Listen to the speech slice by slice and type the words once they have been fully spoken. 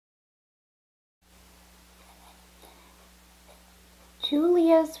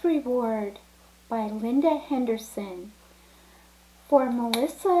Julia's Reward by Linda Henderson. For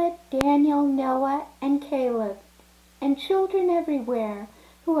Melissa, Daniel, Noah, and Caleb, and children everywhere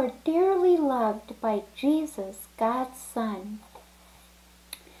who are dearly loved by Jesus, God's Son.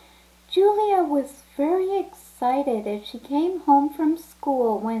 Julia was very excited as she came home from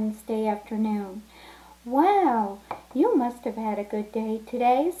school Wednesday afternoon. "Wow, you must have had a good day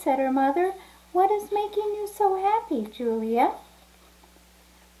today," said her mother. "What is making you so happy, Julia?"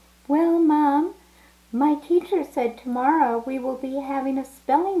 "Well, Mom, my teacher said tomorrow we will be having a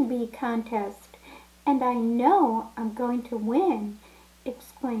spelling bee contest, and I know I'm going to win,"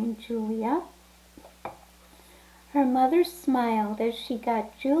 exclaimed Julia. Her mother smiled as she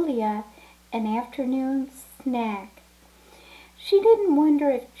got Julia an afternoon snack. She didn't wonder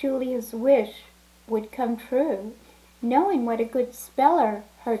if Julia's wish would come true, knowing what a good speller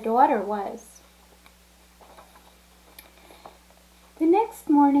her daughter was. The next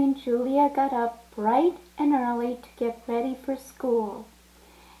morning, Julia got up bright and early to get ready for school.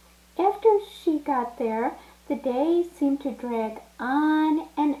 After she got there, the day seemed to drag on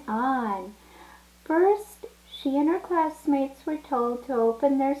and on. First, she and her classmates were told to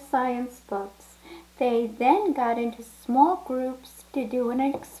open their science books. They then got into small groups to do an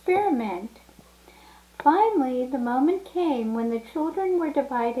experiment. Finally, the moment came when the children were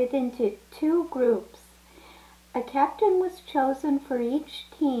divided into two groups. A captain was chosen for each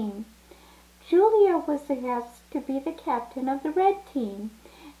team. Julia was asked to be the captain of the red team,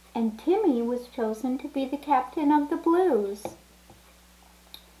 and Timmy was chosen to be the captain of the blues.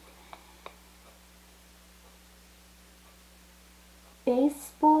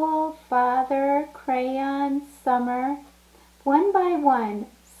 Baseball, father, crayon, summer. One by one,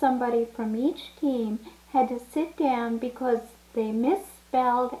 somebody from each team had to sit down because they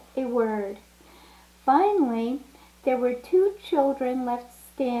misspelled a word. Finally, there were two children left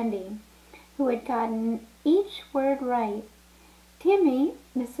standing who had gotten each word right. "Timmy,"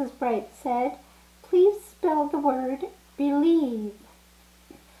 Mrs. Bright said, "please spell the word believe."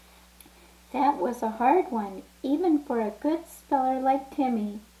 That was a hard one, even for a good speller like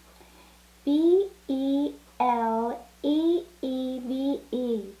Timmy. "B-E-L-E-E-V-E,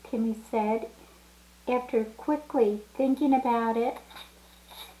 Timmy said, after quickly thinking about it.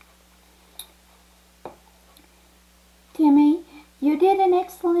 "Timmy, you did an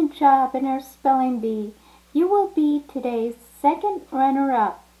excellent job in our spelling bee. You will be today's second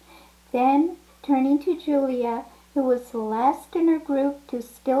runner-up." Then, turning to Julia, who was the last in her group to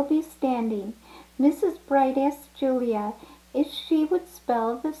still be standing, Mrs. Bright asked Julia if she would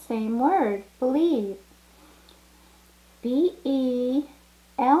spell the same word, believe. "B-E-L-I-E-V-E,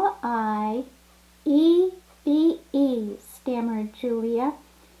 stammered Julia.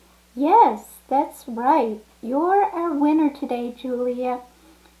 "Yes, that's right. You're our winner today, Julia,"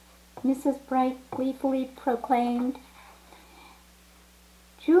 Mrs. Bright gleefully proclaimed.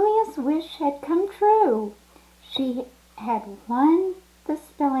 Julia's wish had come true. She had won the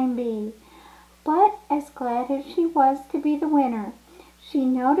spelling bee. But as glad as she was to be the winner, she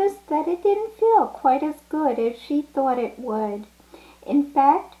noticed that it didn't feel quite as good as she thought it would. In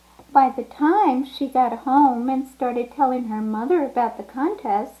fact, by the time she got home and started telling her mother about the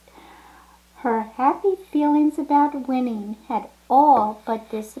contest, her happy feelings about winning had all but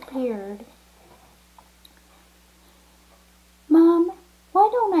disappeared. "Mom, why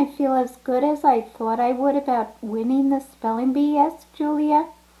don't I feel as good as I thought I would about winning the spelling bee?" asked Julia.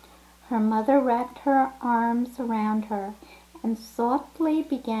 Her mother wrapped her arms around her and softly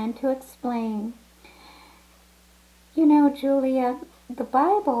began to explain. "You know, Julia, the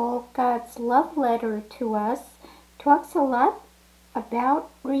Bible, God's love letter to us, talks a lot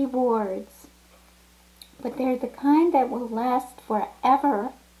about rewards. But they're the kind that will last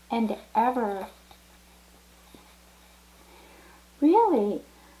forever and ever." "Really?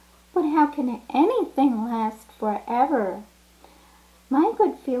 But how can anything last forever? My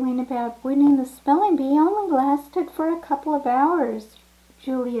good feeling about winning the spelling bee only lasted for a couple of hours,"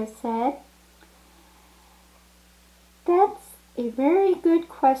 Julia said. "That's a very good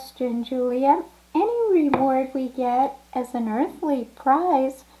question, Julia. Any reward we get as an earthly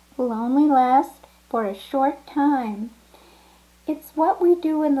prize will only last for a short time. It's what we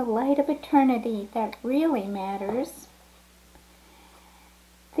do in the light of eternity that really matters.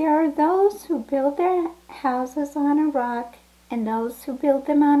 There are those who build their houses on a rock and those who build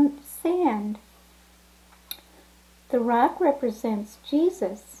them on sand. The rock represents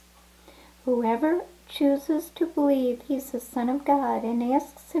Jesus. Whoever chooses to believe he's the Son of God and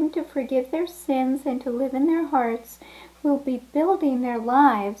asks him to forgive their sins and to live in their hearts will be building their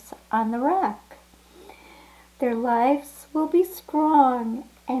lives on the rock. Their lives will be strong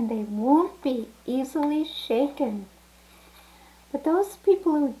and they won't be easily shaken. But those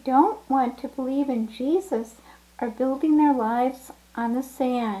people who don't want to believe in Jesus are building their lives on the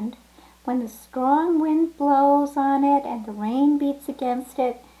sand. When the strong wind blows on it and the rain beats against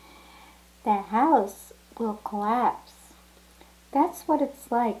it, the house will collapse. That's what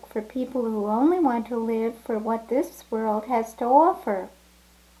it's like for people who only want to live for what this world has to offer.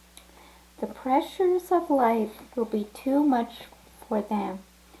 The pressures of life will be too much for them.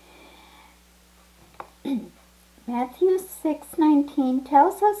 Matthew 6:19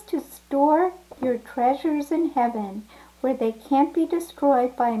 tells us to store your treasures in heaven, where they can't be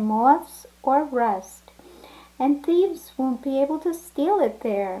destroyed by moths or rust, and thieves won't be able to steal it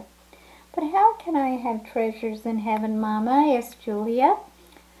there. But how can I have treasures in heaven, Mama? Asked Julia.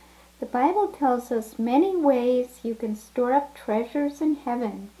 The Bible tells us many ways you can store up treasures in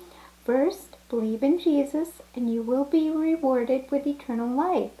heaven. First, believe in Jesus and you will be rewarded with eternal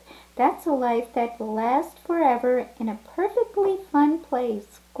life. That's a life that will last forever in a perfectly fun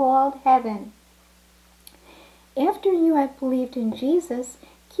place called heaven. After you have believed in Jesus,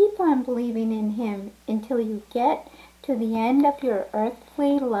 keep on believing in Him until you get to the end of your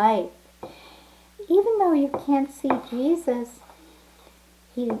earthly life. Even though you can't see Jesus,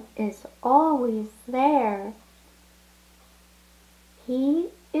 He is always there. He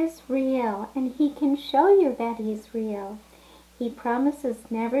is real, and He can show you that He's real. He promises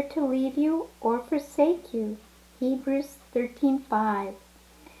never to leave you or forsake you. Hebrews 13:5.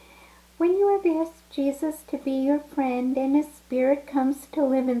 When you have asked Jesus to be your friend and His Spirit comes to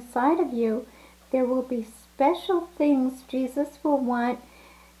live inside of you, there will be special things Jesus will want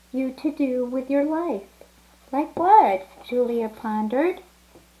you to do with your life. Like what? Julia pondered.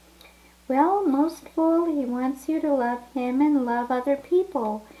 Well, most of all, He wants you to love Him and love other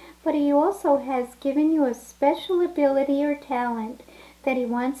people, but He also has given you a special ability or talent that He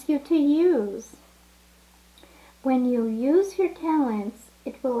wants you to use. When you use your talents,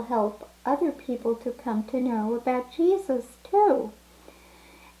 it will help other people to come to know about Jesus too.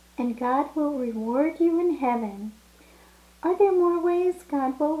 And God will reward you in heaven. Are there more ways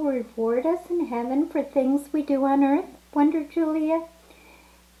God will reward us in heaven for things we do on earth? Wondered Julia.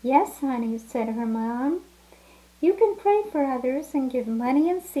 Yes, honey, said her mom. You can pray for others and give money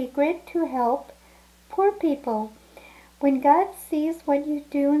in secret to help poor people. When God sees what you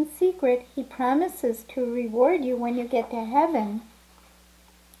do in secret, He promises to reward you when you get to heaven.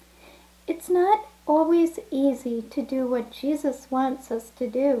 It's not always easy to do what Jesus wants us to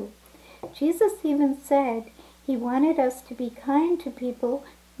do. Jesus even said He wanted us to be kind to people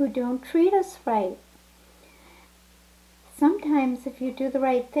who don't treat us right. Sometimes if you do the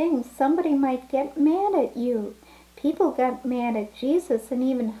right thing, somebody might get mad at you. People got mad at Jesus and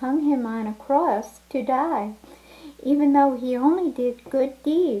even hung Him on a cross to die, even though He only did good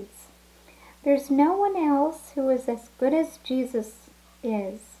deeds. There's no one else who is as good as Jesus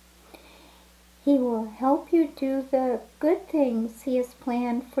is. He will help you do the good things He has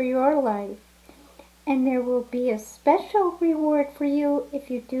planned for your life. And there will be a special reward for you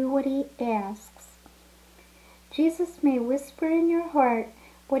if you do what He asks. Jesus may whisper in your heart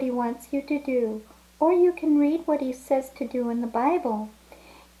what He wants you to do, or you can read what He says to do in the Bible.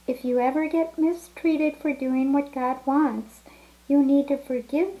 If you ever get mistreated for doing what God wants, you need to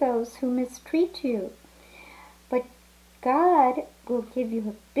forgive those who mistreat you. But God will give you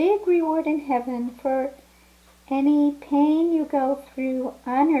a big reward in heaven for any pain you go through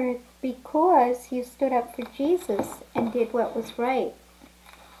on earth because you stood up for Jesus and did what was right.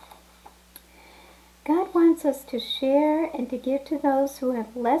 God wants us to share and to give to those who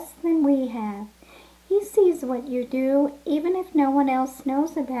have less than we have. He sees what you do, even if no one else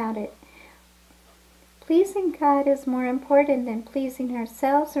knows about it. Pleasing God is more important than pleasing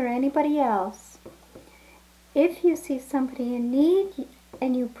ourselves or anybody else. If you see somebody in need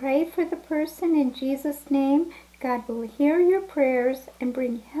and you pray for the person in Jesus' name, God will hear your prayers and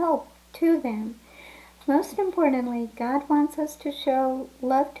bring help to them. Most importantly, God wants us to show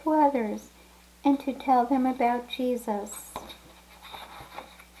love to others and to tell them about Jesus.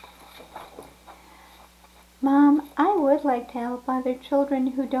 Mom, I would like to help other children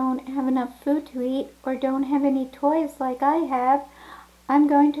who don't have enough food to eat or don't have any toys like I have. I'm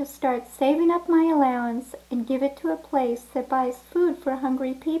going to start saving up my allowance and give it to a place that buys food for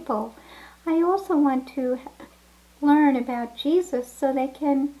hungry people. I also want to learn about Jesus so they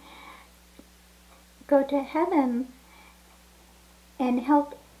can go to heaven and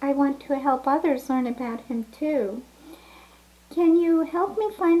help. I want to help others learn about Him too. Can you help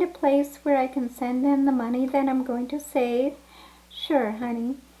me find a place where I can send them the money that I'm going to save? Sure,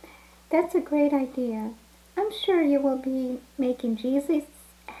 honey. That's a great idea. I'm sure you will be making Jesus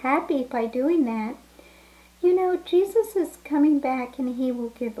happy by doing that. You know, Jesus is coming back and he will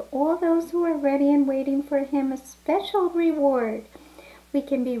give all those who are ready and waiting for him a special reward. We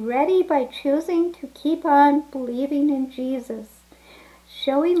can be ready by choosing to keep on believing in Jesus.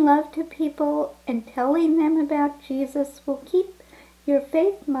 Showing love to people and telling them about Jesus will keep your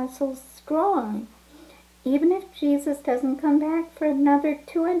faith muscles strong. Even if Jesus doesn't come back for another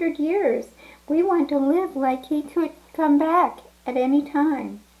 200 years, we want to live like he could come back at any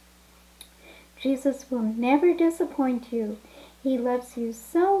time. Jesus will never disappoint you. He loves you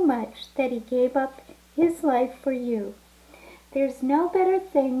so much that he gave up his life for you. There's no better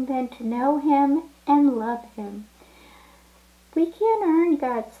thing than to know him and love him. We can't earn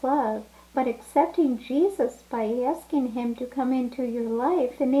God's love, but accepting Jesus by asking him to come into your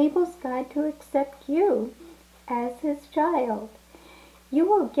life enables God to accept you as his child. You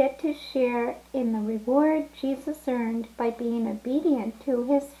will get to share in the reward Jesus earned by being obedient to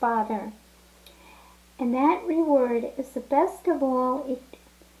his Father. And that reward is the best of all,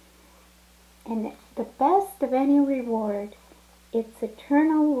 and the best of any reward. It's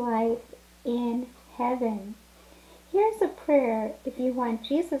eternal life in heaven. Here's a prayer if you want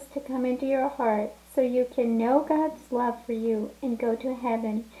Jesus to come into your heart so you can know God's love for you and go to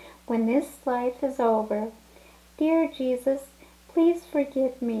heaven when this life is over. Dear Jesus, please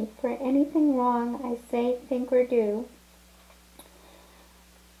forgive me for anything wrong I say, think, or do.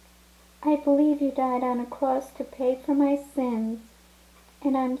 I believe you died on a cross to pay for my sins,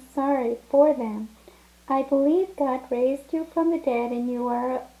 and I'm sorry for them. I believe God raised you from the dead and you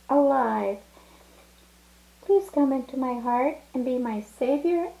are alive. Please come into my heart and be my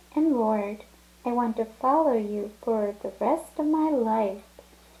Savior and Lord. I want to follow you for the rest of my life.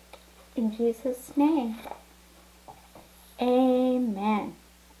 In Jesus' name, amen.